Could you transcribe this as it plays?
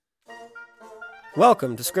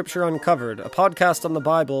Welcome to Scripture Uncovered, a podcast on the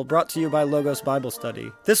Bible brought to you by Logos Bible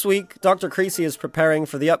Study. This week, Dr. Creasy is preparing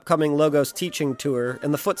for the upcoming Logos teaching tour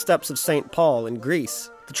in the footsteps of St. Paul in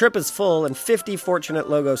Greece. The trip is full, and 50 fortunate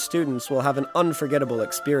Logos students will have an unforgettable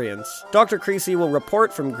experience. Dr. Creasy will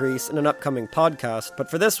report from Greece in an upcoming podcast,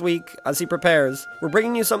 but for this week, as he prepares, we're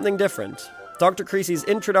bringing you something different. Dr. Creasy's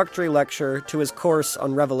introductory lecture to his course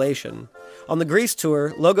on Revelation. On the Greece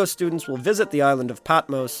tour, Logos students will visit the island of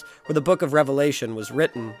Patmos, where the book of Revelation was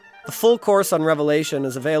written. The full course on Revelation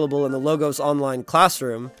is available in the Logos online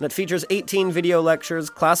classroom, and it features 18 video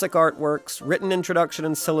lectures, classic artworks, written introduction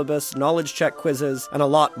and syllabus, knowledge check quizzes, and a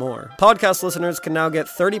lot more. Podcast listeners can now get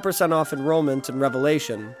 30% off enrollment in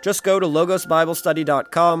Revelation. Just go to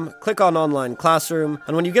logosbiblestudy.com, click on online classroom,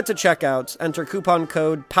 and when you get to checkout, enter coupon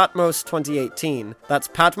code PATMOS2018. That's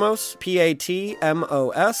Patmos,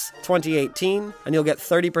 P-A-T-M-O-S, 2018, and you'll get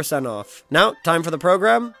 30% off. Now, time for the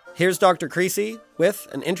program. Here's Dr. Creasy with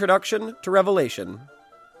an introduction to Revelation.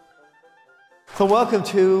 So welcome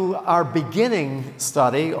to our beginning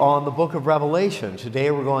study on the book of Revelation.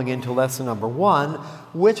 Today we're going into lesson number 1,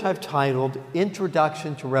 which I've titled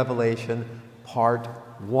Introduction to Revelation, Part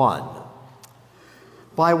 1.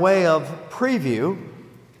 By way of preview,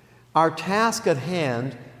 our task at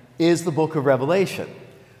hand is the book of Revelation,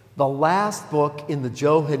 the last book in the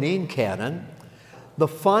Johannine canon, the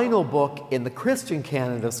final book in the Christian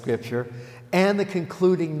canon of Scripture, and the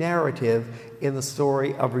concluding narrative in the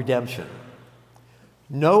story of redemption.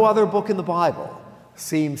 No other book in the Bible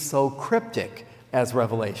seems so cryptic as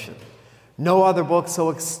Revelation. No other book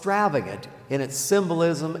so extravagant in its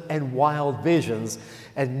symbolism and wild visions,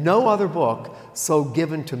 and no other book so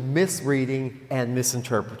given to misreading and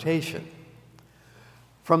misinterpretation.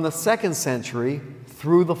 From the 2nd century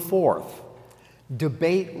through the 4th,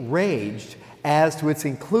 debate raged as to its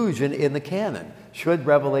inclusion in the canon. Should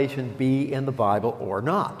Revelation be in the Bible or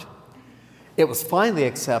not? It was finally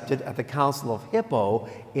accepted at the Council of Hippo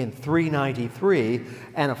in 393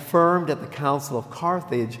 and affirmed at the Council of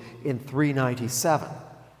Carthage in 397.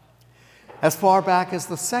 As far back as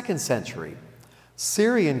the 2nd century,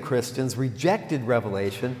 Syrian Christians rejected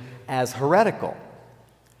Revelation as heretical.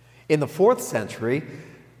 In the 4th century,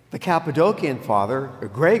 the Cappadocian father,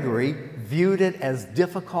 Gregory, viewed it as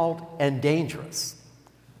difficult and dangerous.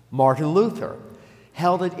 Martin Luther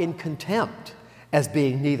held it in contempt as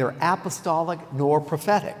being neither apostolic nor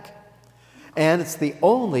prophetic. And it's the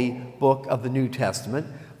only book of the New Testament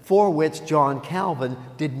for which John Calvin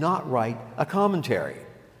did not write a commentary.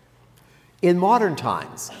 In modern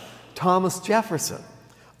times, Thomas Jefferson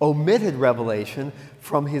omitted Revelation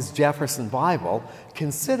from his Jefferson Bible,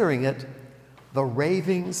 considering it the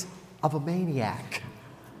ravings of a maniac.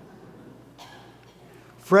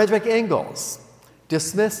 Frederick Engels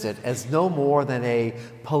dismissed it as no more than a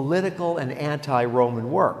political and anti-Roman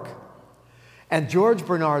work. And George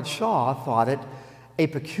Bernard Shaw thought it a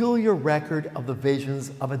peculiar record of the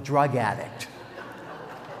visions of a drug addict.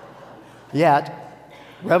 Yet,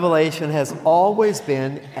 Revelation has always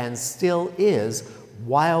been and still is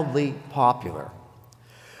wildly popular.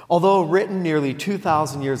 Although written nearly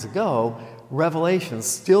 2,000 years ago, Revelation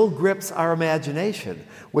still grips our imagination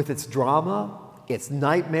with its drama, its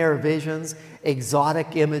nightmare visions,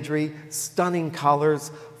 exotic imagery, stunning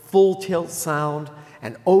colors, full tilt sound,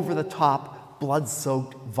 and over-the-top,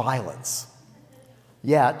 blood-soaked violence.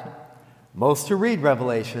 Yet, most who read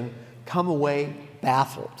Revelation come away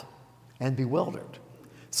baffled and bewildered,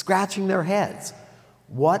 scratching their heads.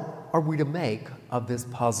 What are we to make of this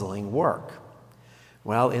puzzling work?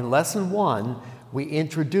 Well, in Lesson 1, we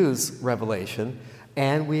introduce Revelation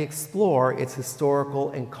and we explore its historical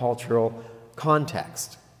and cultural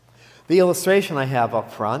context. The illustration I have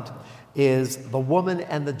up front is the woman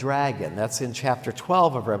and the dragon. That's in chapter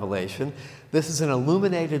 12 of Revelation. This is an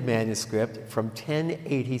illuminated manuscript from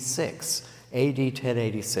 1086, AD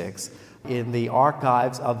 1086, in the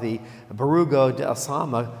archives of the Borrego de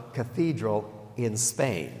Osama Cathedral in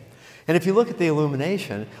Spain. And if you look at the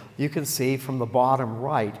illumination, you can see from the bottom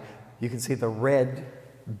right, you can see the red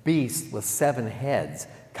beast with 7 heads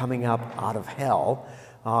coming up out of hell.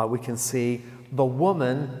 We can see the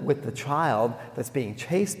woman with the child that's being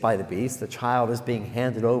chased by the beast. The child is being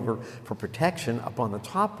handed over for protection up on the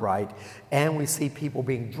top right, and we see people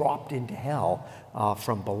being dropped into hell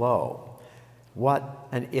from below. What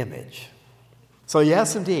an image. So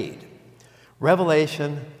yes, indeed,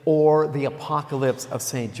 Revelation, or the Apocalypse of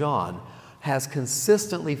St. John, has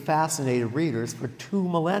consistently fascinated readers for 2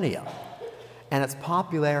 millennia, and its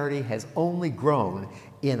popularity has only grown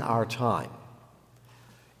in our time.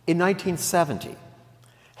 In 1970,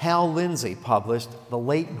 Hal Lindsey published The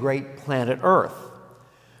Late Great Planet Earth,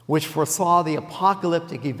 which foresaw the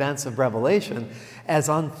apocalyptic events of Revelation as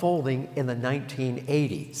unfolding in the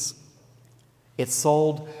 1980s. It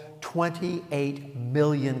sold 28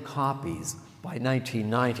 million copies by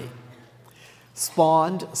 1990.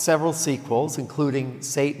 Spawned several sequels, including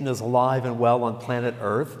Satan is Alive and Well on Planet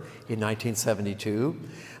Earth in 1972,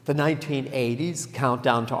 the 1980s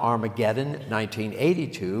Countdown to Armageddon,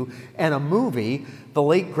 1982, and a movie, The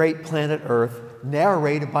Late Great Planet Earth,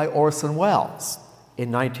 narrated by Orson Welles in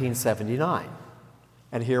 1979.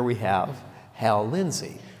 And here we have Hal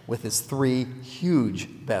Lindsey with his 3 huge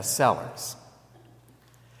bestsellers.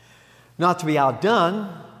 Not to be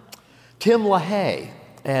outdone, Tim LaHaye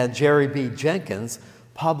and Jerry B. Jenkins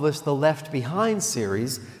published the Left Behind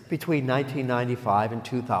series between 1995 and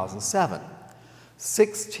 2007.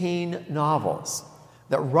 16 novels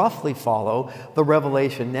that roughly follow the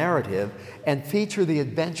Revelation narrative and feature the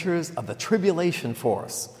adventures of the Tribulation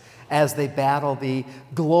Force as they battle the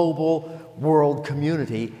global world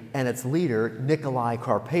community and its leader, Nicolae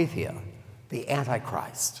Carpathia, the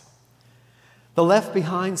Antichrist. The Left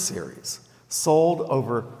Behind series sold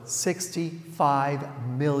over 65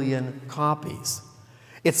 million copies.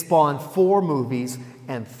 It spawned 4 movies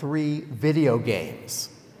and 3 video games.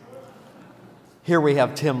 Here we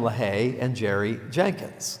have Tim LaHaye and Jerry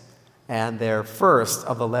Jenkins and their first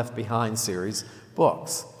of the Left Behind series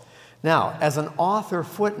books. Now, as an author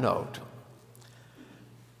footnote,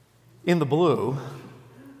 in the blue,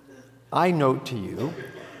 I note to you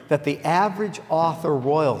that the average author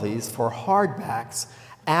royalties for hardbacks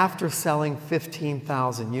after selling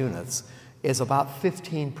 15,000 units is about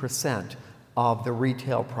 15% of the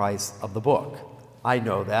retail price of the book. I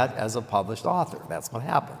know that as a published author. That's what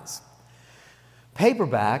happens.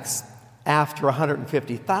 Paperbacks after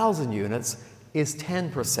 150,000 units is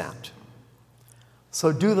 10%.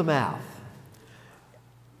 So do the math.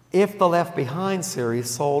 If the Left Behind series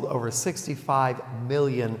sold over 65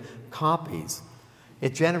 million copies,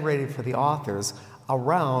 it generated for the authors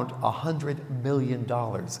around $100 million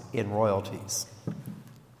in royalties.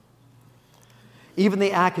 Even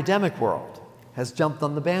the academic world has jumped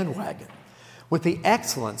on the bandwagon with the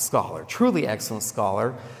excellent scholar, truly excellent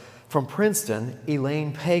scholar from Princeton,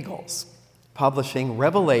 Elaine Pagels, publishing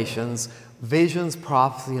Revelations, Visions,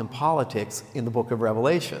 Prophecy, and Politics in the Book of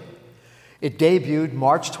Revelation. It debuted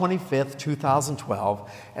March 25th,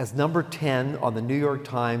 2012 as number 10 on the New York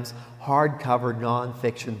Times hardcover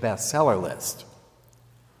nonfiction bestseller list.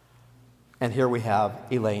 And here we have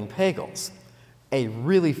Elaine Pagels, a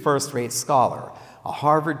really first-rate scholar, a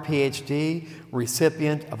Harvard PhD,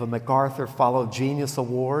 recipient of a MacArthur Fellow Genius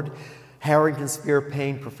Award, Harrington Spear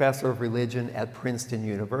Payne Professor of Religion at Princeton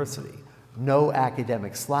University. No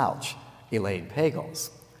academic slouch, Elaine Pagels.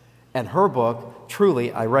 And her book,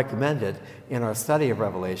 truly, I recommend it in our study of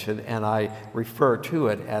Revelation, and I refer to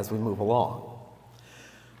it as we move along.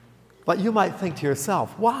 But you might think to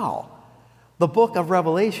yourself, wow, the book of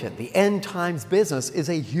Revelation, the end times business, is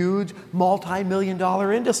a huge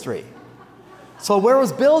multi-million-dollar industry. So where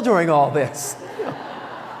was Bill during all this?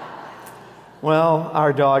 Well,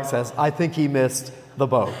 our dog says, I think he missed the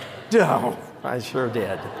boat. No, I sure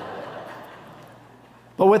did.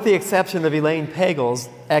 But with the exception of Elaine Pagels'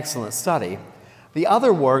 excellent study, the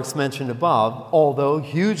other works mentioned above, although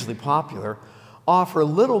hugely popular, offer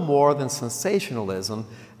little more than sensationalism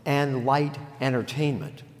and light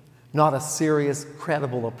entertainment, not a serious,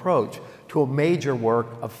 credible approach to a major work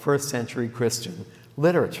of first-century Christian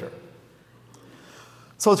literature.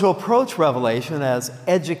 So to approach Revelation as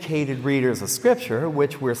educated readers of Scripture,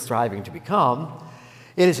 which we're striving to become,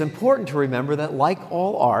 it is important to remember that, like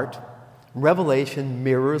all art, Revelation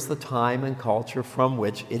mirrors the time and culture from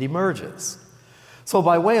which it emerges. So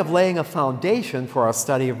by way of laying a foundation for our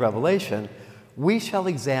study of Revelation, we shall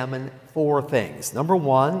examine 4 things. Number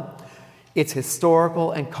 1, its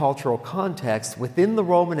historical and cultural context within the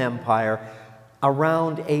Roman Empire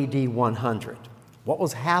around AD 100. What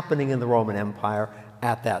was happening in the Roman Empire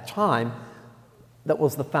at that time that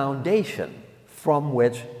was the foundation from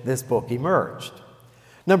which this book emerged.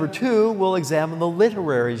 Number 2, we'll examine the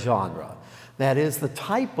literary genre. That is, the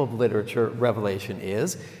type of literature Revelation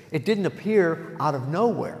is. It didn't appear out of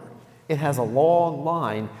nowhere. It has a long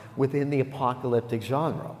line within the apocalyptic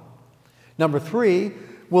genre. Number 3,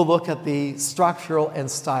 we'll look at the structural and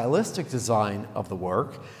stylistic design of the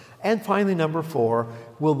work. And finally, number 4,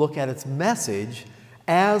 we'll look at its message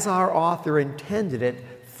as our author intended it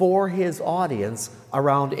for his audience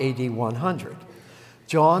around AD 100.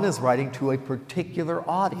 John is writing to a particular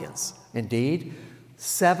audience. Indeed,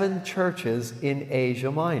 7 churches in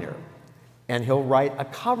Asia Minor. And he'll write a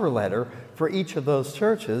cover letter for each of those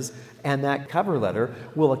churches, and that cover letter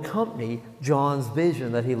will accompany John's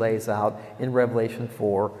vision that he lays out in Revelation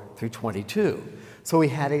 4 through 22. So he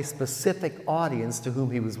had a specific audience to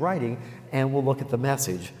whom he was writing, and we'll look at the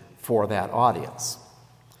message for that audience.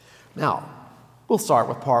 Now, we'll start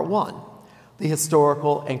with part one, the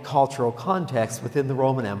historical and cultural context within the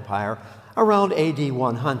Roman Empire around AD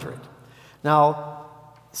 100. Now,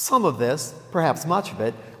 some of this, perhaps much of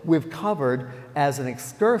it, we've covered as an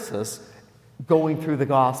excursus going through the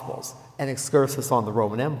Gospels, an excursus on the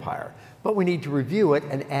Roman Empire. But we need to review it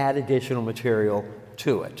and add additional material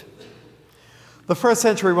to it. The first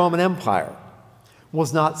century Roman Empire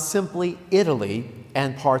was not simply Italy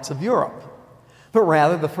and parts of Europe, but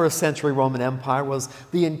rather the first century Roman Empire was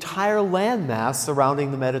the entire landmass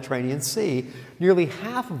surrounding the Mediterranean Sea, nearly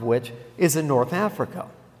half of which is in North Africa.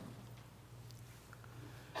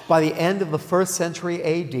 By the end of the first century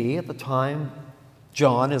AD, at the time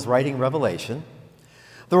John is writing Revelation,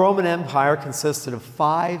 the Roman Empire consisted of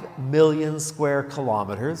 5 million square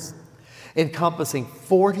kilometers, encompassing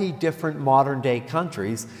 40 different modern-day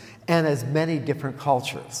countries and as many different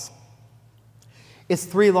cultures. Its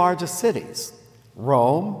three largest cities,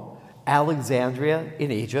 Rome, Alexandria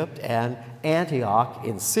in Egypt, and Antioch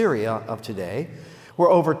in Syria of today, were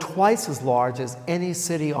over twice as large as any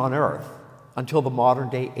city on earth until the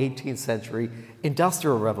modern-day 18th century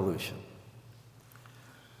Industrial Revolution.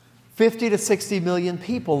 50 to 60 million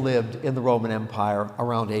people lived in the Roman Empire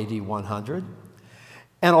around AD 100.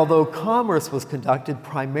 And although commerce was conducted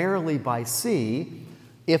primarily by sea,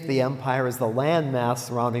 if the empire is the landmass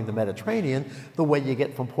surrounding the Mediterranean, the way you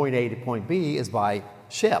get from point A to point B is by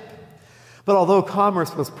ship. But although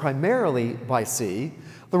commerce was primarily by sea,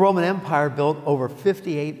 the Roman Empire built over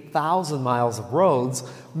 58,000 miles of roads,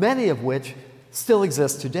 many of which still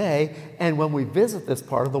exist today, and when we visit this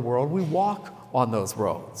part of the world, we walk on those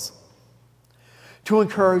roads. To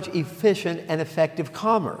encourage efficient and effective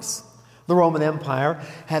commerce, the Roman Empire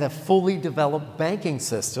had a fully developed banking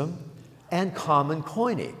system and common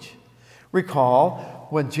coinage. Recall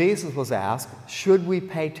when Jesus was asked, should we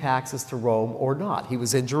pay taxes to Rome or not? He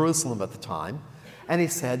was in Jerusalem at the time, and he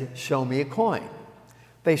said, show me a coin.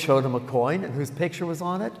 They showed him a coin, and whose picture was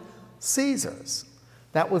on it? Caesar's.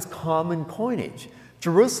 That was common coinage.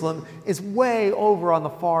 Jerusalem is way over on the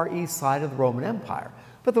far east side of the Roman Empire,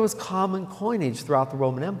 but there was common coinage throughout the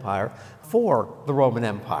Roman Empire for the Roman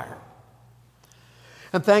Empire.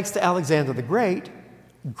 And thanks to Alexander the Great,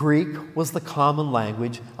 Greek was the common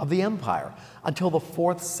language of the empire until the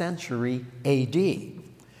 4th century AD,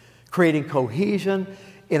 creating cohesion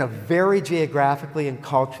in a very geographically and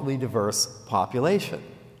culturally diverse population.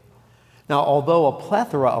 Now, although a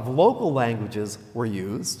plethora of local languages were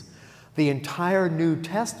used, the entire New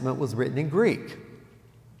Testament was written in Greek.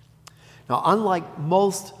 Now, unlike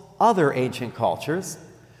most other ancient cultures,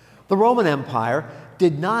 the Roman Empire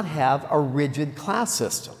did not have a rigid class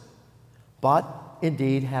system, but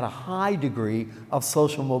indeed had a high degree of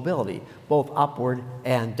social mobility, both upward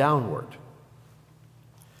and downward.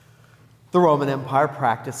 The Roman Empire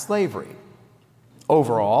practiced slavery.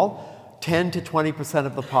 Overall, 10 to 20%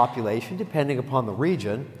 of the population, depending upon the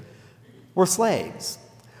region, were slaves.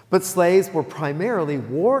 But slaves were primarily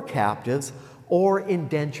war captives or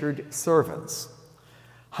indentured servants.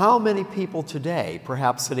 How many people today,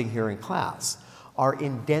 perhaps sitting here in class, are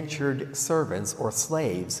indentured servants or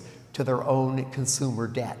slaves to their own consumer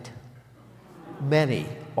debt? Many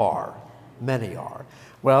are. Many are.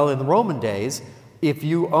 Well, in the Roman days, if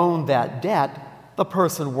you owned that debt, the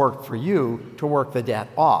person worked for you to work the debt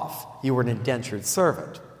off. You were an indentured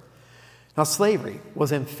servant. Now, slavery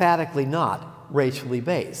was emphatically not racially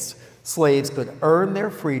based. Slaves could earn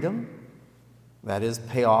their freedom, that is,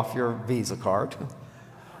 pay off your Visa card,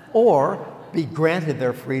 or be granted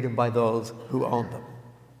their freedom by those who owned them.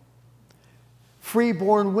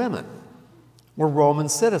 Freeborn women were Roman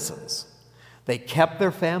citizens. They kept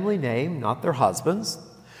their family name, not their husbands.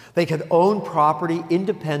 They could own property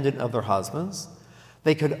independent of their husbands.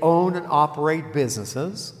 They could own and operate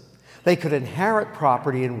businesses. They could inherit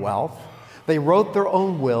property and wealth. They wrote their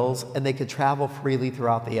own wills, and they could travel freely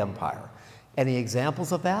throughout the empire. Any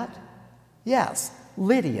examples of that? Yes,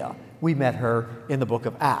 Lydia. We met her in the book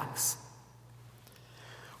of Acts.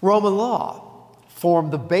 Roman law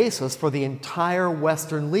formed the basis for the entire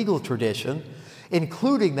Western legal tradition,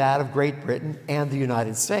 including that of Great Britain and the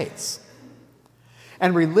United States.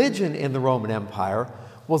 And religion in the Roman Empire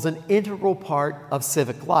was an integral part of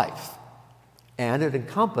civic life, and it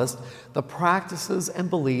encompassed the practices and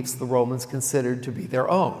beliefs the Romans considered to be their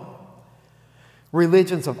own.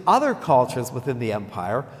 Religions of other cultures within the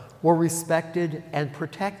empire were respected and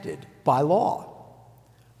protected by law.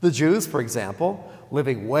 The Jews, for example,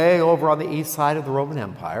 living way over on the east side of the Roman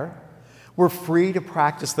Empire, were free to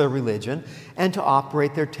practice their religion and to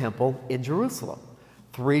operate their temple in Jerusalem.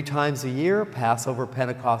 3 times a year, Passover,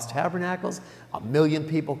 Pentecost tabernacles, 1 million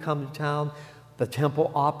people come to town. The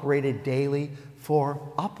temple operated daily for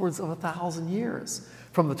upwards of 1,000 years,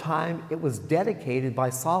 from the time it was dedicated by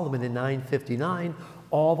Solomon in 959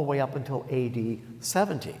 all the way up until AD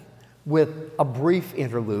 70, with a brief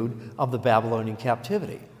interlude of the Babylonian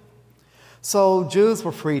captivity. So Jews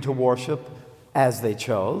were free to worship as they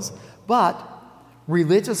chose, but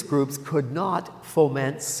religious groups could not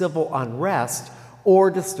foment civil unrest or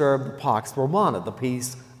disturb the Pax Romana, the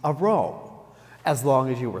peace of Rome. As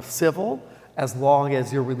long as you were civil, as long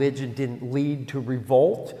as your religion didn't lead to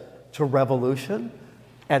revolt, to revolution,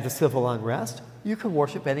 and to civil unrest, you could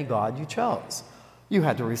worship any god you chose. You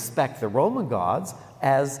had to respect the Roman gods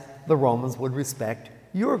as the Romans would respect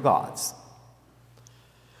your gods.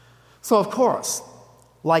 So, of course,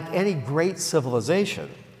 like any great civilization,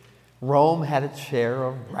 Rome had its share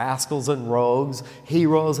of rascals and rogues,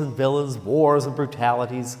 heroes and villains, wars and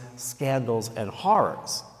brutalities, scandals and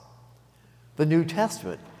horrors. The New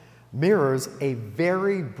Testament mirrors a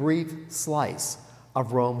very brief slice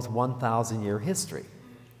of Rome's 1,000-year history.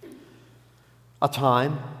 A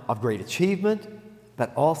time of great achievement,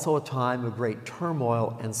 but also a time of great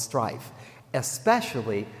turmoil and strife,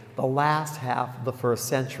 especially the last half of the first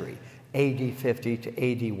century, AD 50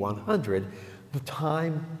 to AD 100, the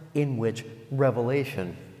time in which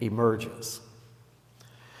Revelation emerges.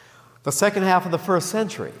 The second half of the first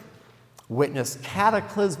century witnessed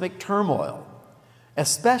cataclysmic turmoil,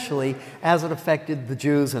 especially as it affected the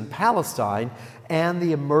Jews in Palestine and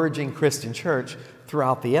the emerging Christian church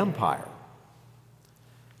throughout the empire.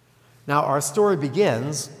 Now, our story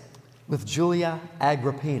begins with Julia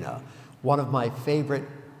Agrippina, one of my favorite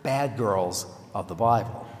bad girls of the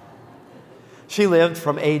Bible. She lived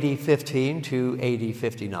from AD 15 to AD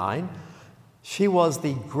 59. She was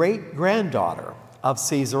the great-granddaughter of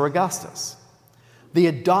Caesar Augustus, the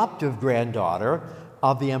adoptive granddaughter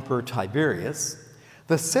of the Emperor Tiberius,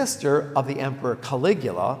 the sister of the Emperor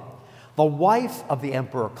Caligula, the wife of the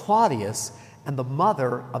Emperor Claudius, and the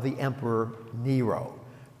mother of the Emperor Nero.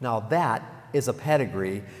 Now that is a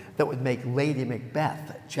pedigree that would make Lady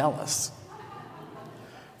Macbeth jealous.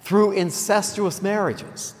 Through incestuous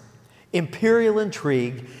marriages, imperial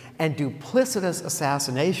intrigue, and duplicitous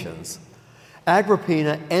assassinations,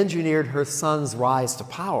 Agrippina engineered her son's rise to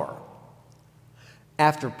power.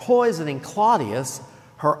 After poisoning Claudius,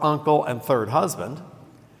 her uncle and third husband,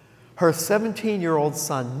 her 17-year-old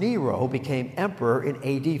son Nero became emperor in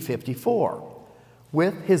AD 54,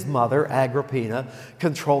 with his mother Agrippina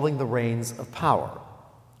controlling the reins of power.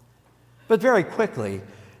 But very quickly,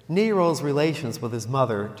 Nero's relations with his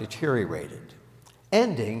mother deteriorated,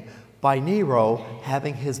 ending by Nero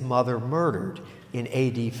having his mother murdered in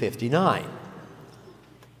AD 59.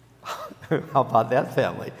 How about that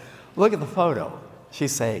family? Look at the photo.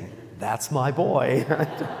 She's saying, "That's my boy."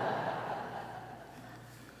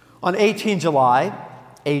 On 18 July,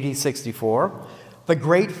 AD 64, the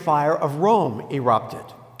Great Fire of Rome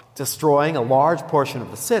erupted, destroying a large portion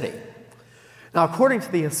of the city. Now, according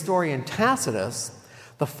to the historian Tacitus,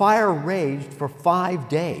 the fire raged for 5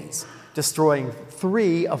 days, destroying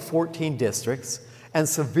 3 of 14 districts and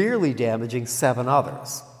severely damaging 7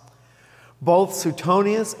 others. Both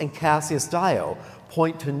Suetonius and Cassius Dio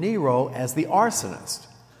point to Nero as the arsonist,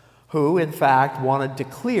 who in fact wanted to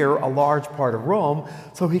clear a large part of Rome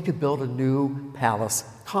so he could build a new palace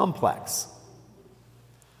complex.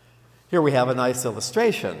 Here we have a nice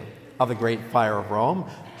illustration of the Great Fire of Rome.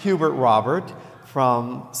 Hubert Robert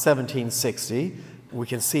from 1760. We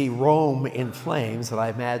can see Rome in flames, and I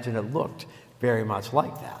imagine it looked very much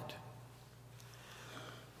like that.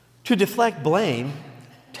 To deflect blame,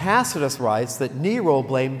 Tacitus writes that Nero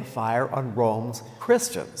blamed the fire on Rome's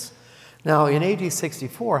Christians. Now, in AD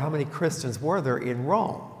 64, how many Christians were there in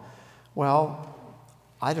Rome? Well,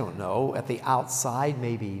 I don't know. At the outside,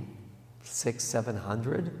 maybe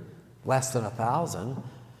 600-700, less than 1,000.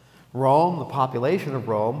 Rome, the population of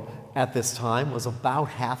Rome at this time was about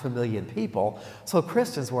 500,000 people, so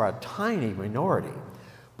Christians were a tiny minority.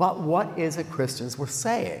 But what is it Christians were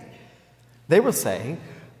saying? They were saying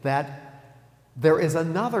that there is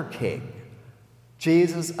another king,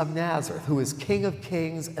 Jesus of Nazareth, who is King of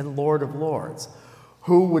Kings and Lord of Lords,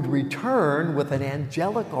 who would return with an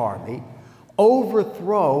angelic army,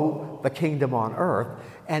 overthrow the kingdom on earth,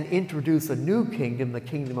 and introduce a new kingdom, the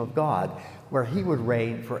kingdom of God, where he would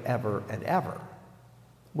reign forever and ever.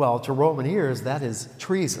 Well, to Roman ears, that is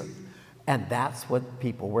treason. And that's what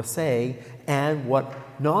people were saying and what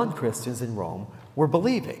non-Christians in Rome were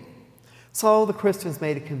believing. So the Christians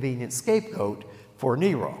made a convenient scapegoat for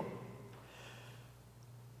Nero.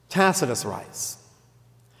 Tacitus writes,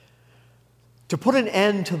 to put an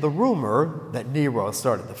end to the rumor that Nero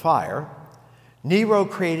started the fire, Nero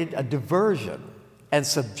created a diversion and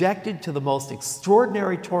subjected to the most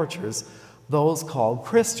extraordinary tortures those called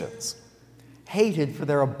Christians, hated for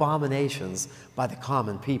their abominations by the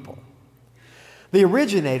common people. The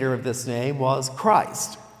originator of this name was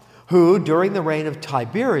Christ, who, during the reign of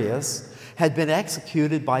Tiberius, had been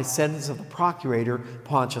executed by sentence of the procurator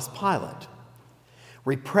Pontius Pilate.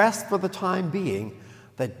 Repressed for the time being,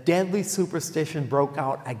 the deadly superstition broke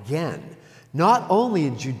out again, not only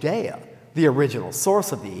in Judea, the original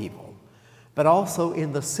source of the evil, but also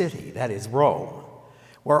in the city, that is Rome,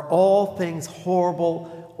 where all things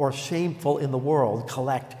horrible or shameful in the world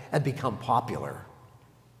collect and become popular.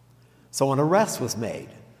 So an arrest was made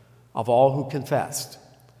of all who confessed.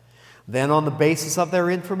 Then, on the basis of their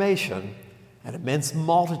information, an immense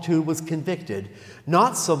multitude was convicted,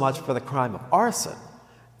 not so much for the crime of arson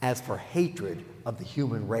as for hatred of the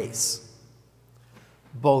human race.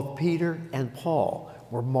 Both Peter and Paul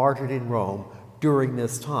were martyred in Rome during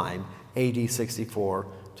this time, AD 64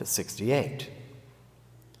 to 68.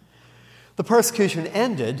 The persecution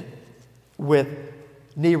ended with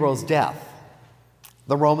Nero's death.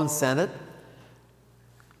 The Roman Senate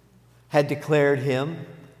had declared him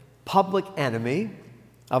public enemy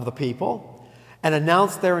of the people and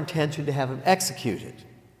announced their intention to have him executed.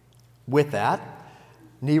 With that,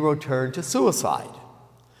 Nero turned to suicide.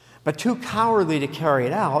 But too cowardly to carry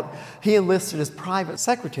it out, he enlisted his private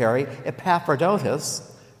secretary,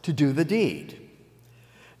 Epaphroditus, to do the deed.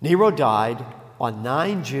 Nero died on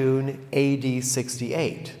 9 June AD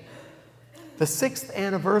 68, the 6th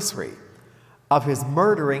anniversary of his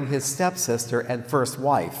murdering his stepsister and first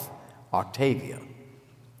wife, Octavia.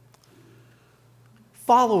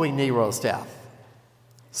 Following Nero's death,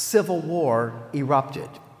 civil war erupted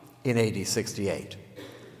in AD 68,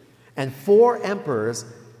 and 4 emperors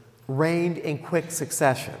reigned in quick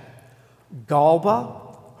succession. Galba,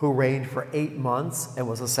 who reigned for 8 months and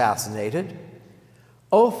was assassinated.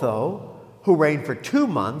 Otho, who reigned for 2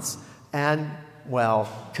 months and,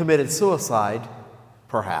 committed suicide,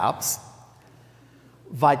 perhaps.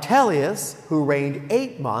 Vitellius, who reigned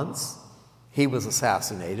 8 months, he was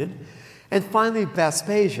assassinated. And finally,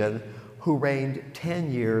 Vespasian, who reigned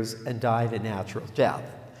 10 years and died a natural death.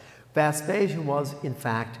 Vespasian was, in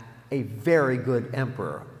fact, a very good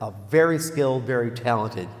emperor, a very skilled, very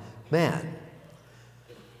talented man.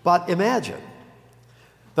 But imagine,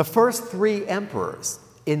 the first 3 emperors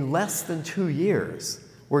in less than 2 years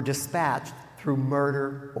were dispatched through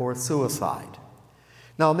murder or suicide.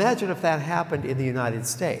 Now imagine if that happened in the United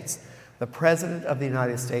States. The President of the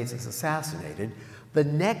United States is assassinated. The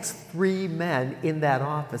next 3 men in that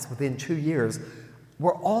office within 2 years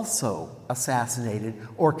were also assassinated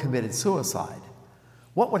or committed suicide.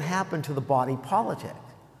 What would happen to the body politic?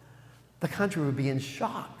 The country would be in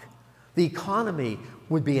shock. The economy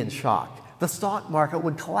would be in shock. The stock market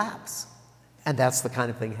would collapse. And that's the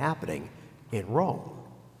kind of thing happening in Rome.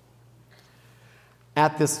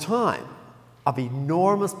 At this time of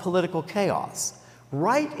enormous political chaos,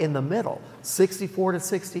 right in the middle, 64 to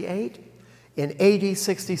 68, in AD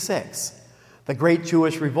 66, the great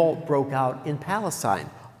Jewish revolt broke out in Palestine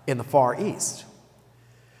in the Far East.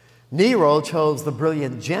 Nero chose the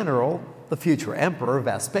brilliant general, the future emperor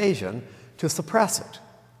Vespasian, to suppress it.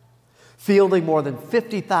 Fielding more than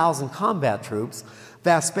 50,000 combat troops,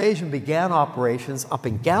 Vespasian began operations up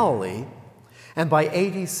in Galilee, and by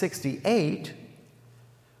AD 68,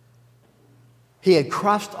 he had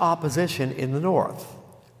crushed opposition in the north.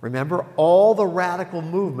 Remember, all the radical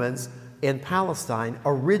movements in Palestine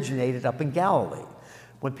originated up in Galilee.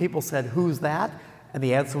 When people said, "Who's that?" and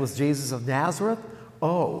the answer was Jesus of Nazareth,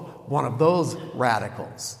 oh, one of those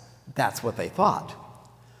radicals. That's what they thought.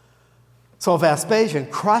 So Vespasian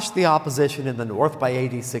crushed the opposition in the north by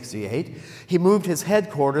AD 68. He moved his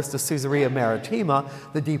headquarters to Caesarea Maritima,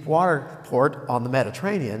 the deep water port on the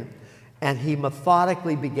Mediterranean, and he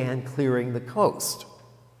methodically began clearing the coast.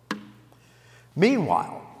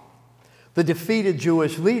 Meanwhile, the defeated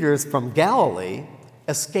Jewish leaders from Galilee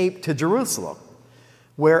escaped to Jerusalem,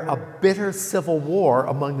 where a bitter civil war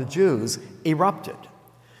among the Jews erupted,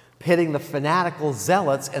 pitting the fanatical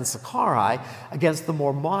Zealots and Sicarii against the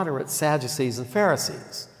more moderate Sadducees and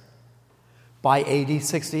Pharisees. By AD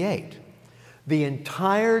 68, the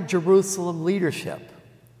entire Jerusalem leadership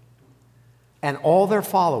and all their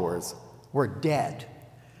followers were dead,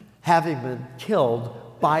 having been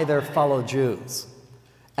killed by their fellow Jews.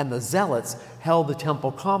 and the Zealots held the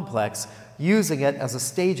temple complex, using it as a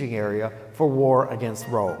staging area for war against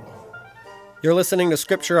Rome. You're listening to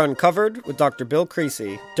Scripture Uncovered with Dr. Bill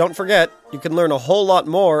Creasy. Don't forget, you can learn a whole lot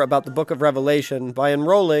more about the book of Revelation by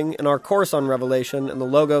enrolling in our course on Revelation in the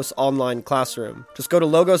Logos Online Classroom. Just go to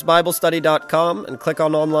logosbiblestudy.com and click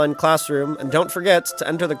on Online Classroom, and don't forget to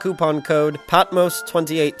enter the coupon code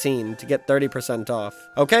PATMOS2018 to get 30% off.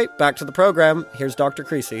 Okay, back to the program. Here's Dr.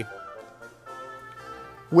 Creasy.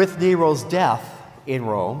 With Nero's death in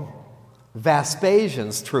Rome,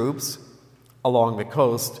 Vespasian's troops along the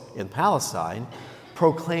coast in Palestine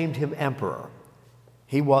proclaimed him emperor.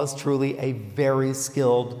 He was truly a very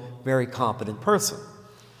skilled, very competent person.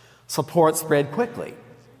 Support spread quickly,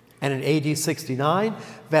 and in AD 69,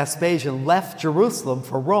 Vespasian left Jerusalem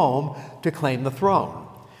for Rome to claim the throne,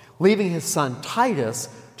 leaving his son Titus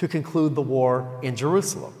to conclude the war in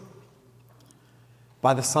Jerusalem.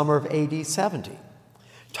 By the summer of AD 70,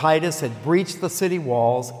 Titus had breached the city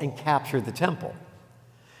walls and captured the temple.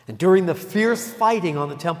 And during the fierce fighting on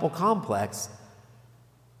the temple complex,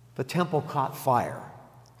 the temple caught fire.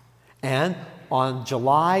 And on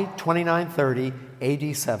July 29-30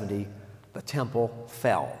 AD 70, the temple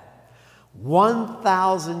fell.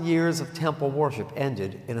 1,000 years of temple worship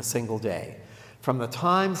ended in a single day. From the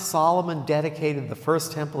time Solomon dedicated the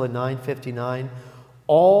first temple in 959,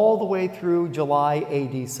 all the way through July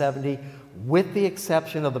AD 70, with the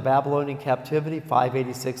exception of the Babylonian captivity,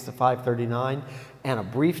 586 to 539, and a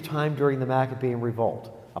brief time during the Maccabean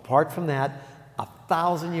revolt. Apart from that,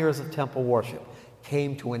 1,000 years of temple worship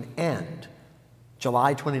came to an end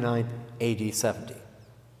July 29, AD 70.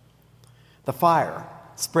 The fire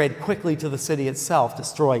spread quickly to the city itself,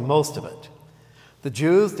 destroying most of it. The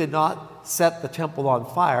Jews did not set the temple on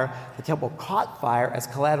fire. The temple caught fire as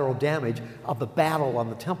collateral damage of the battle on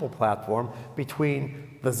the temple platform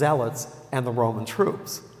between the Zealots and the Roman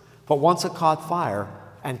troops. But once it caught fire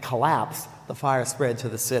and collapsed, the fire spread to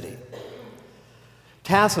the city.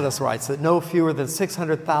 Tacitus writes that no fewer than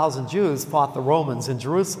 600,000 Jews fought the Romans in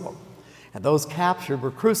Jerusalem, and those captured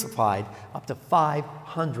were crucified up to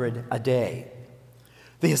 500 a day.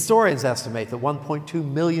 The historians estimate that 1.2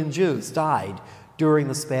 million Jews died during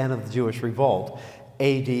the span of the Jewish revolt,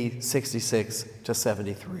 AD 66 to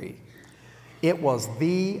 73. It was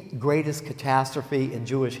the greatest catastrophe in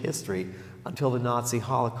Jewish history until the Nazi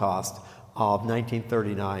Holocaust of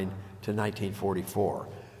 1939 to 1944.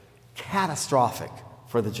 Catastrophic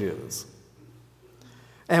for the Jews.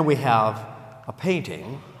 And we have a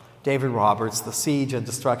painting, David Roberts, The Siege and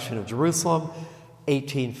Destruction of Jerusalem,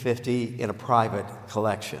 1850, in a private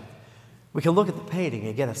collection. We can look at the painting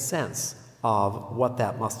and get a sense of what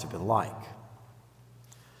that must have been like.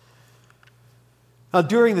 Now,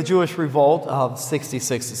 during the Jewish revolt of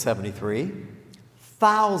 66 to 73,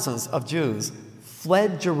 thousands of Jews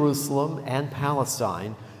fled Jerusalem and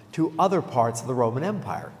Palestine to other parts of the Roman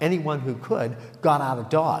Empire. Anyone who could got out of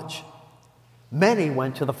Dodge. Many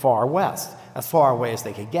went to the far west, as far away as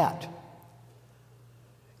they could get.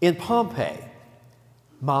 In Pompeii,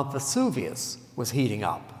 Mount Vesuvius was heating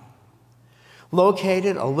up.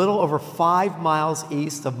 Located a little over 5 miles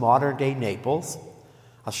east of modern-day Naples,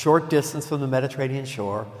 a short distance from the Mediterranean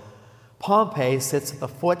shore, Pompeii sits at the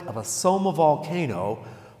foot of a Somma volcano,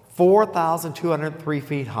 4,203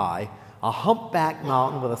 feet high, a humpback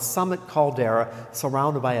mountain with a summit caldera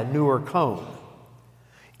surrounded by a newer cone.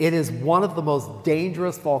 It is one of the most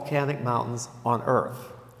dangerous volcanic mountains on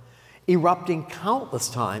Earth, erupting countless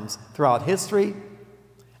times throughout history,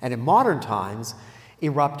 and in modern times,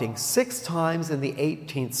 erupting 6 times in the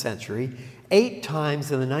 18th century, 8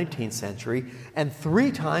 times in the 19th century, and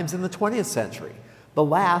 3 times in the 20th century, the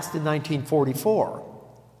last in 1944.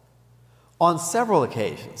 On several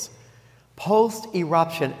occasions,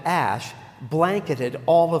 post-eruption ash blanketed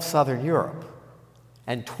all of southern Europe,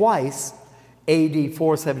 and twice, AD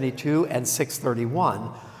 472 and 631,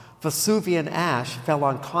 Vesuvian ash fell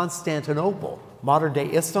on Constantinople,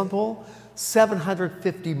 modern-day Istanbul,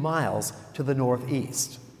 750 miles to the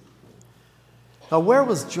northeast. Now, where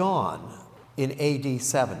was John in AD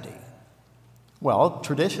 70? Well,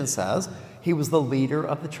 tradition says he was the leader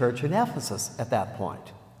of the church in Ephesus at that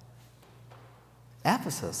point.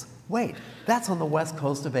 Ephesus? Wait, that's on the west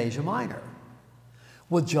coast of Asia Minor.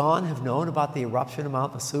 Would John have known about the eruption of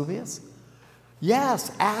Mount Vesuvius?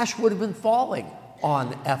 Yes, ash would have been falling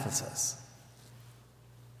on Ephesus.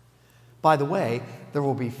 By the way, there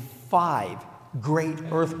will be 5 great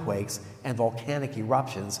earthquakes and volcanic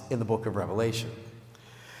eruptions in the book of Revelation.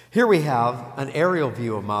 Here we have an aerial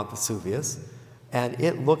view of Mount Vesuvius, and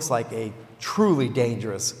it looks like a truly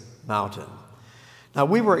dangerous mountain. Now,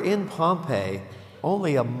 we were in Pompeii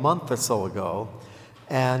only a month or so ago,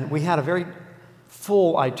 And we had a very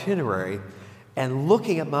full itinerary. And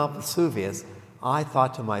looking at Mount Vesuvius, I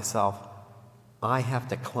thought to myself, I have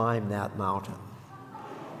to climb that mountain.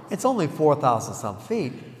 It's only 4,000 some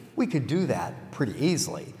feet. We could do that pretty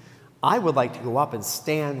easily. I would like to go up and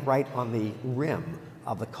stand right on the rim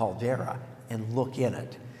of the caldera and look in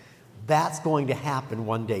it. That's going to happen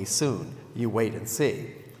one day soon. You wait and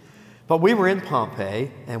see. But we were in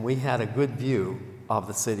Pompeii, and we had a good view of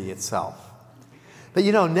the city itself. But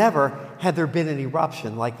never had there been an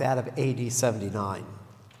eruption like that of AD 79.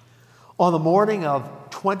 On the morning of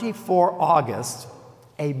 24 August,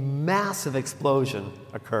 a massive explosion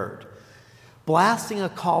occurred, blasting a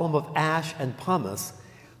column of ash and pumice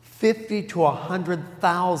 50 to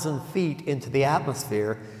 100,000 feet into the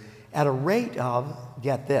atmosphere at a rate of,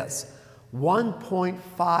 get this,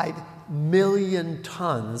 1.5 million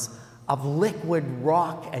tons of liquid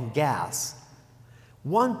rock and gas.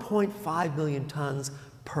 1.5 million tons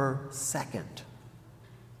per second.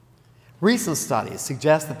 Recent studies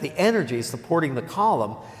suggest that the energy supporting the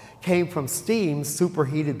column came from steam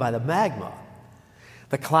superheated by the magma.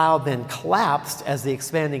 The cloud then collapsed as the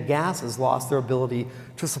expanding gases lost their ability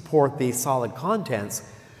to support the solid contents,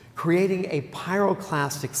 creating a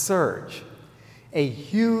pyroclastic surge, a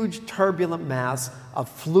huge turbulent mass of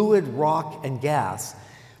fluid rock and gas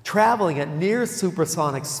traveling at near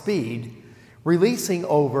supersonic speed, releasing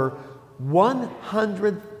over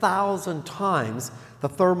 100,000 times the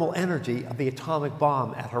thermal energy of the atomic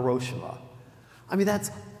bomb at Hiroshima. I mean,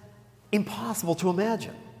 that's impossible to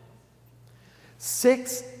imagine.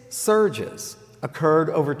 6 surges occurred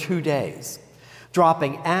over 2 days,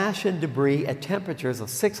 dropping ash and debris at temperatures of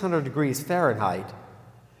 600 degrees Fahrenheit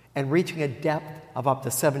and reaching a depth of up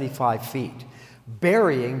to 75 feet,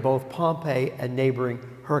 burying both Pompeii and neighboring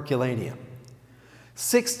Herculaneum.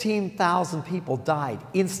 16,000 people died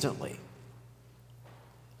instantly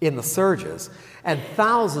in the surges, and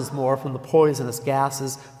thousands more from the poisonous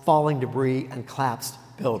gases, falling debris, and collapsed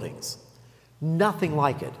buildings. Nothing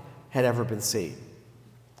like it had ever been seen.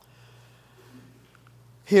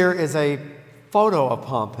 Here is a photo of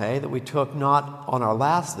Pompeii that we took not on our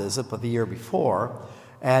last visit, but the year before,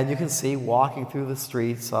 and you can see walking through the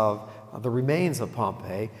streets of the remains of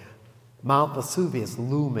Pompeii, Mount Vesuvius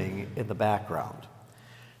looming in the background.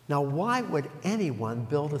 Now, why would anyone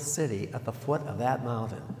build a city at the foot of that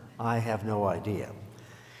mountain? I have no idea.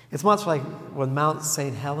 It's much like when Mount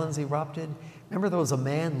St. Helens erupted. Remember there was a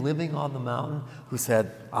man living on the mountain who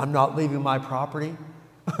said, "I'm not leaving my property"?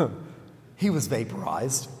 He was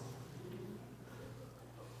vaporized.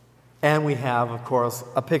 And we have, of course,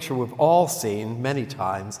 a picture we've all seen many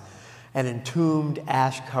times, an entombed,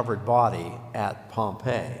 ash-covered body at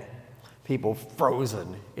Pompeii. People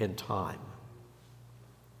frozen in time.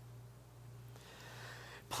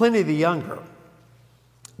 Pliny the Younger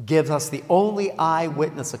gives us the only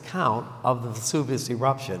eyewitness account of the Vesuvius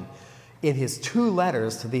eruption in his 2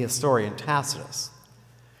 letters to the historian Tacitus.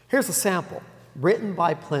 Here's a sample, written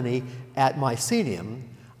by Pliny at Mycenium,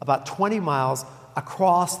 about 20 miles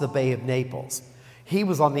across the Bay of Naples. He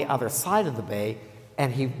was on the other side of the bay,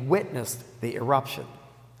 and he witnessed the eruption.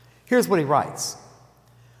 Here's what he writes.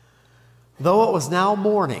 Though it was now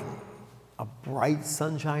morning, a bright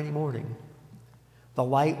sunshiny morning, the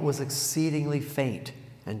light was exceedingly faint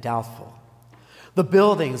and doubtful. The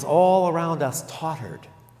buildings all around us tottered.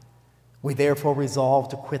 We therefore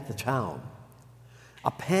resolved to quit the town.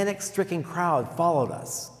 A panic-stricken crowd followed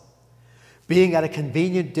us. Being at a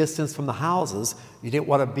convenient distance from the houses, you didn't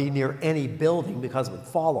want to be near any building because it would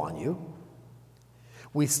fall on you.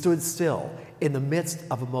 We stood still in the midst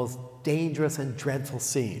of a most dangerous and dreadful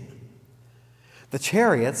scene. The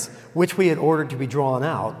chariots, which we had ordered to be drawn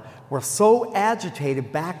out, were so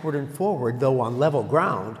agitated backward and forward, though on level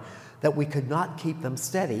ground, that we could not keep them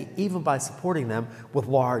steady, even by supporting them with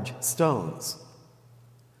large stones.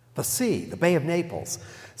 The sea, the Bay of Naples,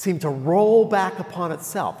 seemed to roll back upon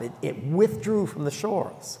itself. It withdrew from the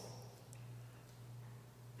shores,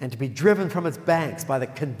 and to be driven from its banks by the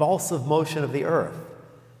convulsive motion of the earth.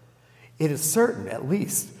 It is certain, at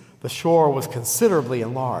least, the shore was considerably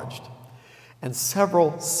enlarged, and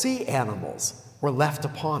several sea animals were left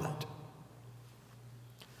upon it.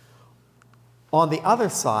 On the other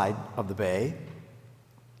side of the bay,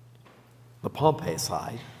 the Pompeii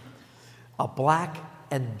side, a black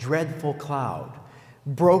and dreadful cloud,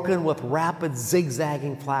 broken with rapid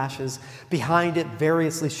zigzagging flashes, behind it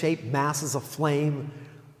variously shaped masses of flame.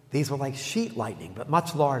 These were like sheet lightning, but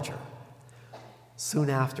much larger. Soon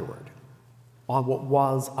afterward, on what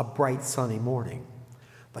was a bright sunny morning,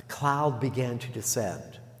 the cloud began to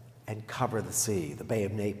descend and cover the sea, the Bay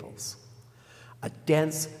of Naples. A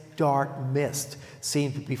dense dark mist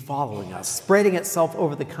seemed to be following us, spreading itself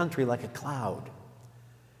over the country like a cloud.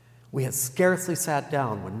 We had scarcely sat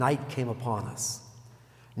down when night came upon us,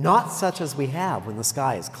 not such as we have when the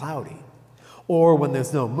sky is cloudy or when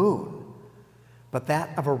there's no moon, but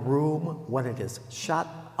that of a room when it is shut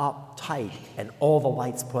up tight and all the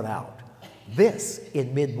lights put out. This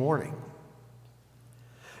in mid-morning.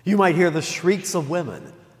 You might hear the shrieks of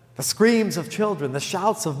women, the screams of children, the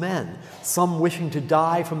shouts of men, some wishing to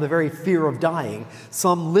die from the very fear of dying,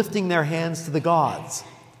 some lifting their hands to the gods,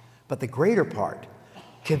 but the greater part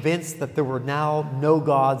convinced that there were now no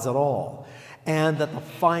gods at all, and that the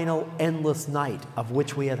final endless night of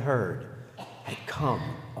which we had heard had come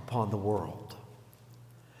upon the world.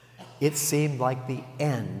 It seemed like the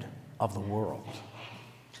end of the world.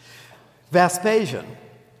 Vespasian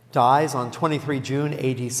dies on 23 June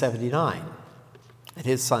AD 79, and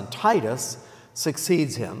his son Titus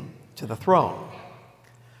succeeds him to the throne.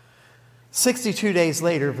 62 days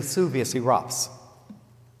later, Vesuvius erupts.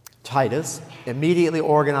 Titus immediately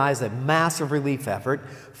organized a massive relief effort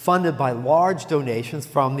funded by large donations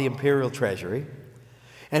from the imperial treasury.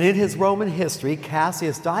 And in his Roman history,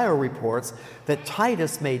 Cassius Dio reports that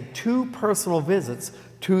Titus made 2 personal visits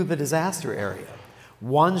to the disaster area,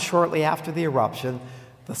 one shortly after the eruption,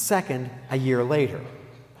 the second a year later.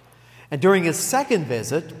 And during his second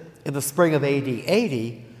visit, in the spring of AD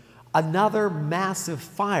 80, another massive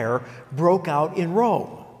fire broke out in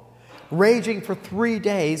Rome, raging for 3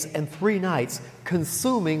 days and 3 nights,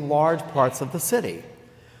 consuming large parts of the city.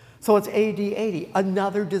 So it's AD 80,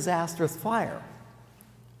 another disastrous fire.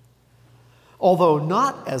 Although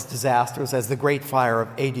not as disastrous as the Great Fire of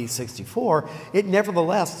AD 64, it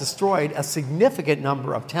nevertheless destroyed a significant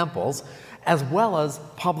number of temples, as well as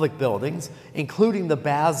public buildings, including the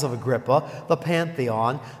Baths of Agrippa, the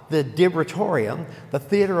Pantheon, the Dibratorium, the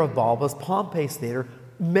Theater of Balbus, Pompey's Theater,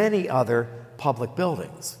 many other public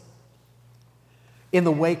buildings. In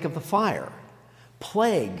the wake of the fire,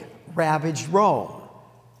 plague ravaged Rome,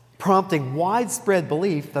 prompting widespread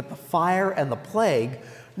belief that the fire and the plague,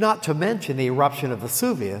 not to mention the eruption of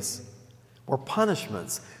Vesuvius, were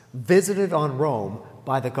punishments visited on Rome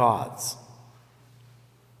by the gods.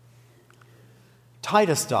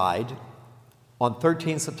 Titus died on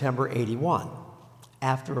 13 September 81,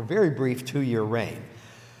 after a very brief 2-year reign.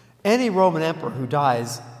 Any Roman emperor who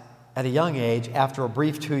dies at a young age after a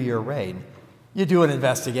brief 2-year reign, you do an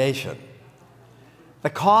investigation.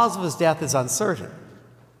 The cause of his death is uncertain.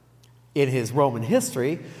 In his Roman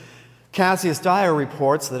history, Cassius Dio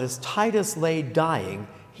reports that as Titus lay dying,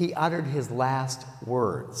 he uttered his last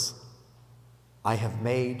words, "I have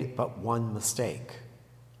made but one mistake,"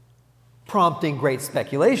 prompting great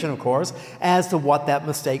speculation, of course, as to what that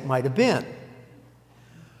mistake might have been.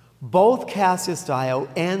 Both Cassius Dio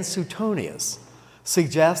and Suetonius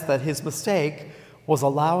suggest that his mistake was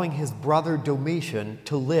allowing his brother Domitian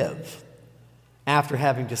to live after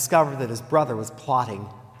having discovered that his brother was plotting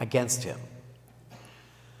against him.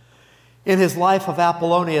 In his life of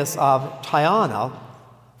Apollonius of Tyana,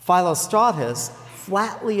 Philostratus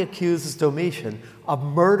flatly accuses Domitian of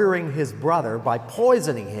murdering his brother by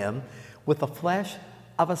poisoning him with the flesh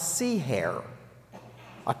of a sea hare,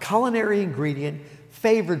 a culinary ingredient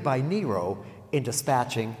favored by Nero in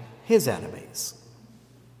dispatching his enemies.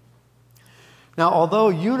 Now, although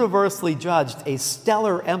universally judged a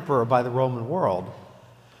stellar emperor by the Roman world,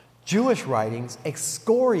 Jewish writings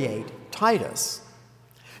excoriate Titus.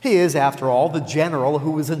 He is, after all, the general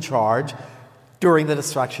who was in charge during the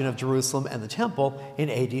destruction of Jerusalem and the temple in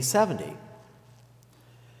AD 70.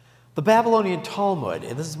 The Babylonian Talmud,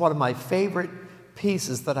 and this is one of my favorite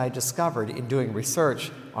pieces that I discovered in doing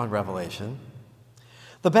research on Revelation,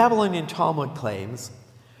 the Babylonian Talmud claims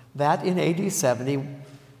that in AD 70,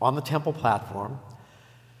 on the temple platform,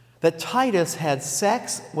 that Titus had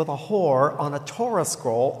sex with a whore on a Torah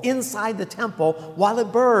scroll inside the temple while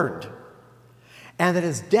it burned, and that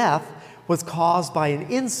his death was caused by an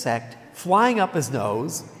insect flying up his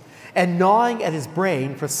nose and gnawing at his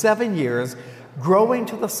brain for 7 years, growing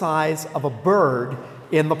to the size of a bird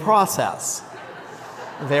in the process.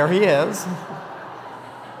 There he is.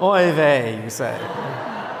 Oy vey, you say.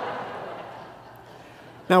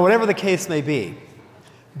 Now, whatever the case may be,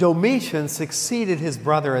 Domitian succeeded his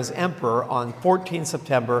brother as emperor on 14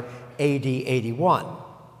 September AD 81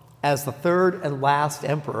 as the third and last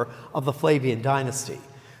emperor of the Flavian dynasty,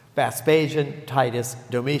 Vespasian, Titus,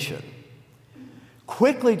 Domitian.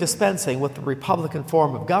 Quickly dispensing with the republican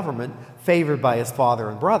form of government favored by his father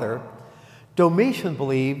and brother, Domitian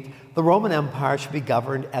believed the Roman Empire should be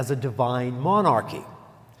governed as a divine monarchy.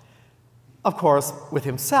 Of course, with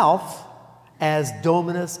himself as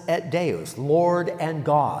Dominus et Deus, Lord and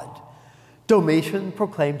God. Domitian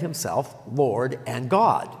proclaimed himself Lord and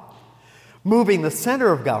God, moving the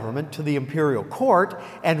center of government to the imperial court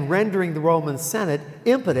and rendering the Roman Senate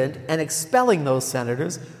impotent and expelling those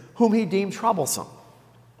senators whom he deemed troublesome.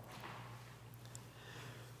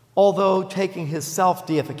 Although taking his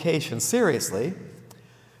self-deification seriously,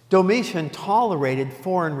 Domitian tolerated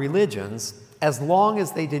foreign religions as long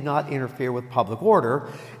as they did not interfere with public order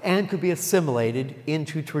and could be assimilated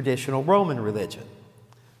into traditional Roman religion.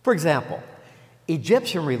 For example,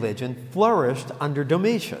 Egyptian religion flourished under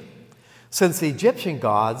Domitian, since the Egyptian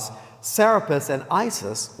gods, Serapis and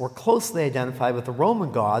Isis, were closely identified with the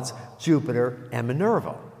Roman gods, Jupiter and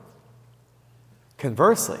Minerva.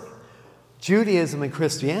 Conversely, Judaism and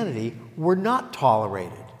Christianity were not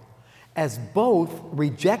tolerated, as both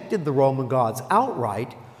rejected the Roman gods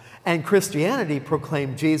outright, and Christianity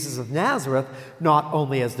proclaimed Jesus of Nazareth not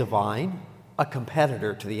only as divine, a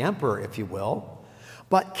competitor to the emperor, if you will,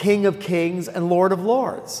 but King of kings and Lord of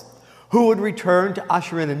lords, who would return to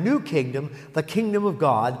usher in a new kingdom, the kingdom of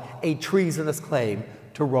God, a treasonous claim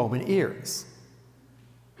to Roman ears.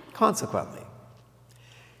 Consequently,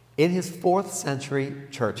 in his 4th century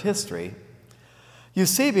church history,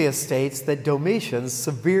 Eusebius states that Domitian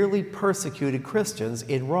severely persecuted Christians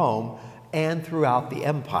in Rome and throughout the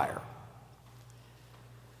empire.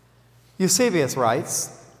 Eusebius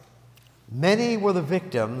writes, "Many were the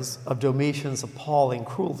victims of Domitian's appalling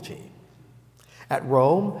cruelty. At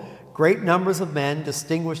Rome, great numbers of men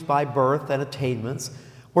distinguished by birth and attainments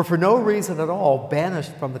were for no reason at all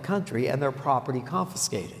banished from the country and their property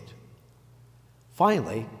confiscated.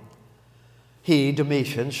 Finally, he,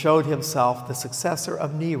 Domitian, showed himself the successor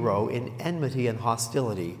of Nero in enmity and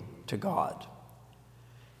hostility to God.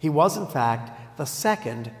 He was, in fact, the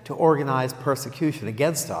second to organize persecution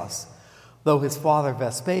against us, though his father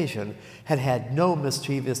Vespasian had had no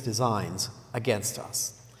mischievous designs against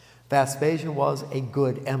us. Vespasian was a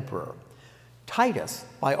good emperor. Titus,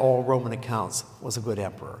 by all Roman accounts, was a good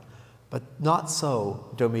emperor, but not so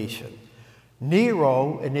Domitian.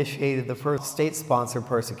 Nero initiated the first state-sponsored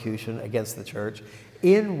persecution against the church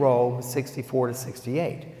in Rome, 64 to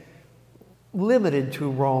 68, limited to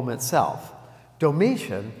Rome itself.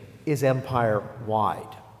 Domitian is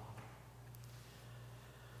empire-wide.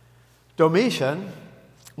 Domitian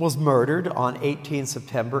was murdered on 18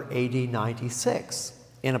 September AD 96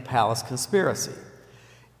 in a palace conspiracy.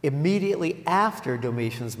 Immediately after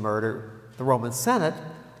Domitian's murder, the Roman Senate,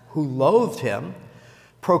 who loathed him,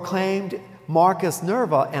 proclaimed Marcus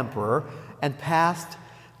Nerva emperor and passed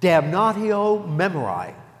damnatio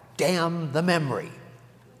memori, damn the memory,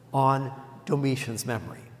 on Domitian's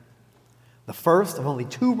memory. The first of only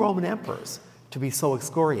 2 Roman emperors to be so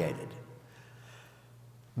excoriated.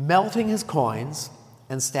 Melting his coins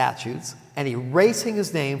and statutes and erasing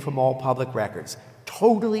his name from all public records,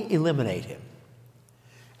 totally eliminate him.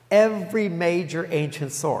 Every major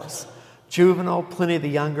ancient source, Juvenal, Pliny the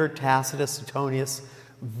Younger, Tacitus, Suetonius,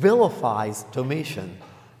 vilifies Domitian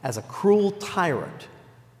as a cruel tyrant.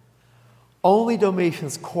 Only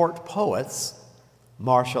Domitian's court poets,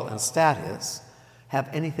 Martial and Statius, have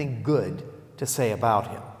anything good to say about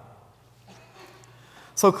him.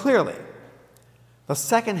 So clearly, the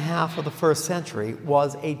second half of the 1st century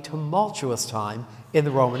was a tumultuous time in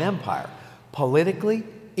the Roman Empire, politically,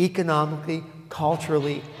 economically,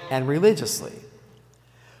 culturally, and religiously.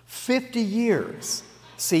 50 years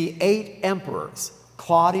see 8 emperors: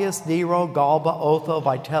 Claudius, Nero, Galba, Otho,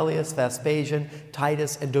 Vitellius, Vespasian,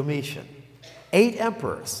 Titus, and Domitian. 8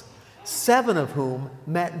 emperors, 7 of whom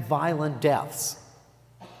met violent deaths.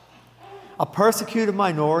 A persecuted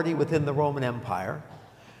minority within the Roman Empire,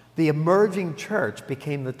 the emerging church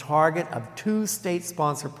became the target of 2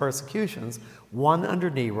 state-sponsored persecutions, one under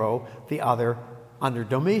Nero, the other under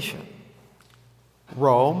Domitian.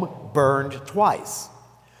 Rome burned twice.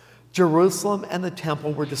 Jerusalem and the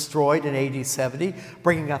temple were destroyed in AD 70,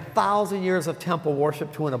 bringing 1,000 years of temple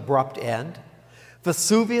worship to an abrupt end.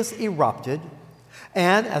 Vesuvius erupted,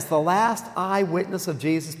 and as the last eyewitness of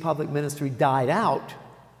Jesus' public ministry died out,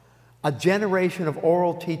 a generation of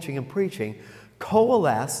oral teaching and preaching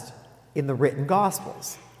coalesced in the written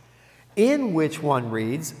Gospels, in which one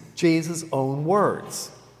reads Jesus' own words.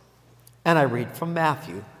 And I read from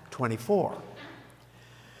Matthew 24.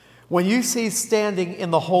 When you see standing in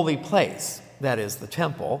the holy place, that is the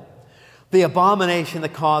temple, the abomination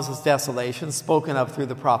that causes desolation spoken of through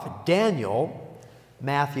the prophet Daniel,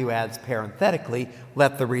 Matthew adds parenthetically,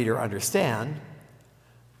 let the reader understand.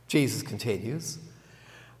 Jesus continues,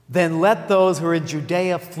 Then let those who are in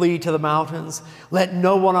Judea flee to the mountains. Let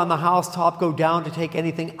no one on the housetop go down to take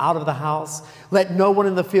anything out of the house. Let no one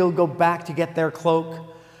in the field go back to get their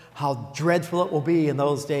cloak. How dreadful it will be in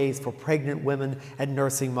those days for pregnant women and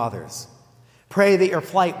nursing mothers. Pray that your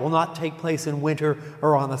flight will not take place in winter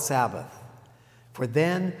or on the Sabbath. For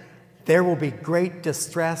then there will be great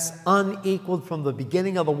distress, unequaled from the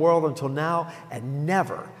beginning of the world until now, and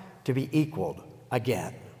never to be equaled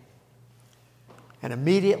again. And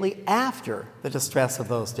immediately after the distress of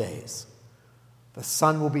those days, the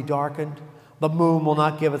sun will be darkened, the moon will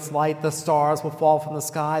not give its light, the stars will fall from the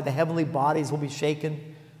sky, the heavenly bodies will be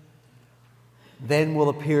shaken. Then will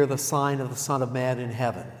appear the sign of the Son of Man in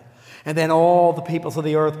heaven. And then all the peoples of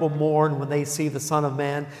the earth will mourn when they see the Son of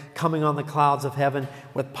Man coming on the clouds of heaven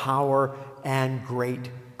with power and great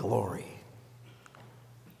glory.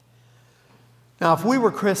 Now, if we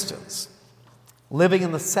were Christians living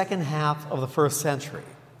in the second half of the first century,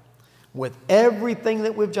 with everything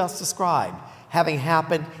that we've just described having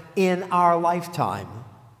happened in our lifetime,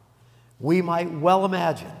 we might well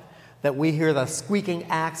imagine that we hear the squeaking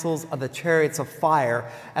axles of the chariots of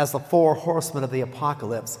fire as the four horsemen of the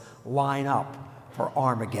apocalypse line up for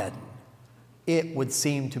Armageddon. It would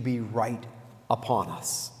seem to be right upon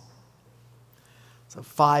us. So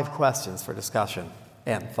 5 questions for discussion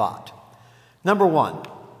and thought. Number 1,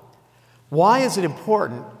 why is it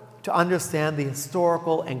important to understand the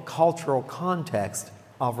historical and cultural context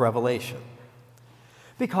of Revelation?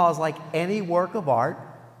 Because like any work of art,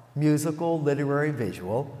 musical, literary,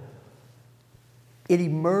 visual, it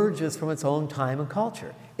emerges from its own time and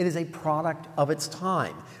culture. It is a product of its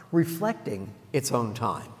time, reflecting its own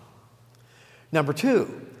time. Number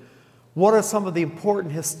 2, what are some of the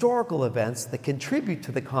important historical events that contribute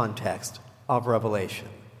to the context of Revelation?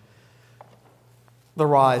 The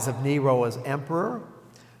rise of Nero as emperor,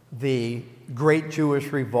 the Great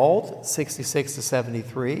Jewish Revolt, 66 to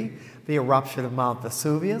 73, the eruption of Mount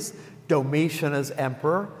Vesuvius, Domitian as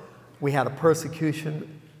emperor. We had a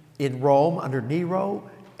persecution in Rome under Nero,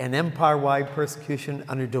 an empire-wide persecution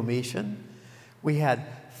under Domitian. We had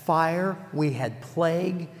fire, we had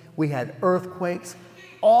plague, we had earthquakes.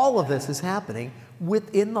 All of this is happening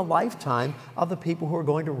within the lifetime of the people who are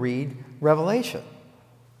going to read Revelation.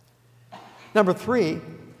 Number 3,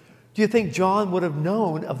 do you think John would have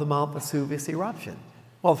known of the Mount Vesuvius eruption?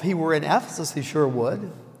 Well, if he were in Ephesus, he sure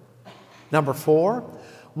would. Number 4,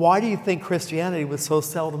 why do you think Christianity was so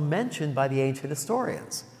seldom mentioned by the ancient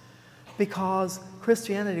historians? Because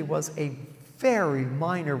Christianity was a very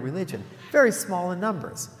minor religion, very small in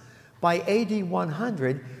numbers. By AD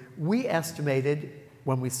 100, we estimated,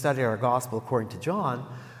 when we studied our gospel according to John,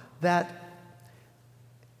 that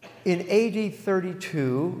in AD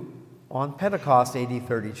 32, on Pentecost AD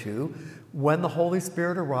 32, when the Holy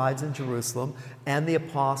Spirit arrives in Jerusalem and the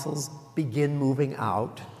apostles begin moving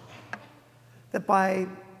out, that by,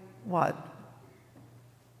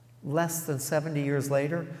 less than 70 years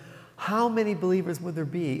later, how many believers would there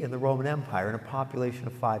be in the Roman Empire in a population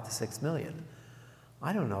of 5 to 6 million?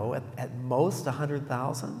 I don't know, at most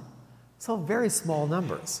 100,000? So very small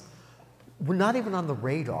numbers. We're not even on the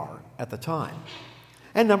radar at the time.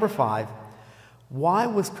 And number 5, why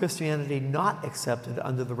was Christianity not accepted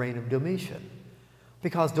under the reign of Domitian?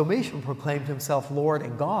 Because Domitian proclaimed himself Lord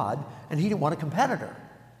and God, and he didn't want a competitor.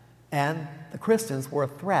 And the Christians were a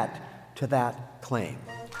threat to that claim.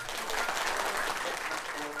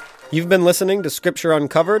 You've been listening to Scripture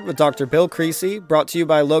Uncovered with Dr. Bill Creasy, brought to you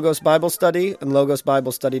by Logos Bible Study and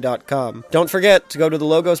logosbiblestudy.com. Don't forget to go to the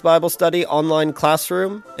Logos Bible Study online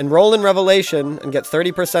classroom, enroll in Revelation, and get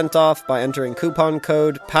 30% off by entering coupon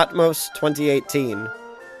code PATMOS2018.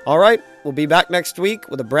 All right, we'll be back next week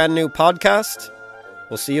with a brand new podcast.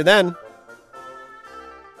 We'll see you then.